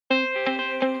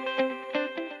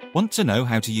Want to know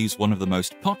how to use one of the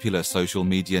most popular social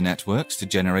media networks to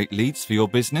generate leads for your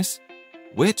business?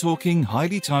 We're talking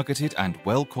highly targeted and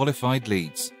well-qualified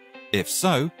leads. If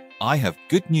so, I have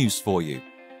good news for you.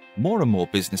 More and more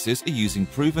businesses are using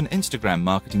proven Instagram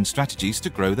marketing strategies to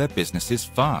grow their businesses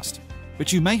fast.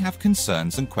 But you may have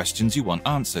concerns and questions you want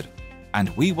answered,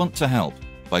 and we want to help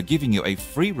by giving you a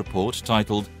free report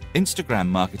titled Instagram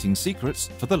Marketing Secrets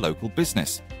for the Local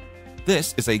Business.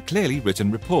 This is a clearly written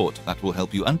report that will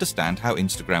help you understand how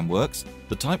Instagram works,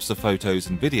 the types of photos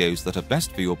and videos that are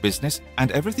best for your business, and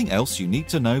everything else you need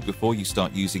to know before you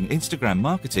start using Instagram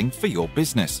marketing for your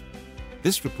business.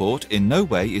 This report in no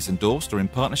way is endorsed or in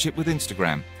partnership with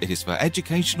Instagram. It is for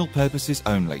educational purposes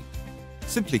only.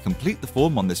 Simply complete the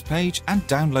form on this page and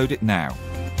download it now.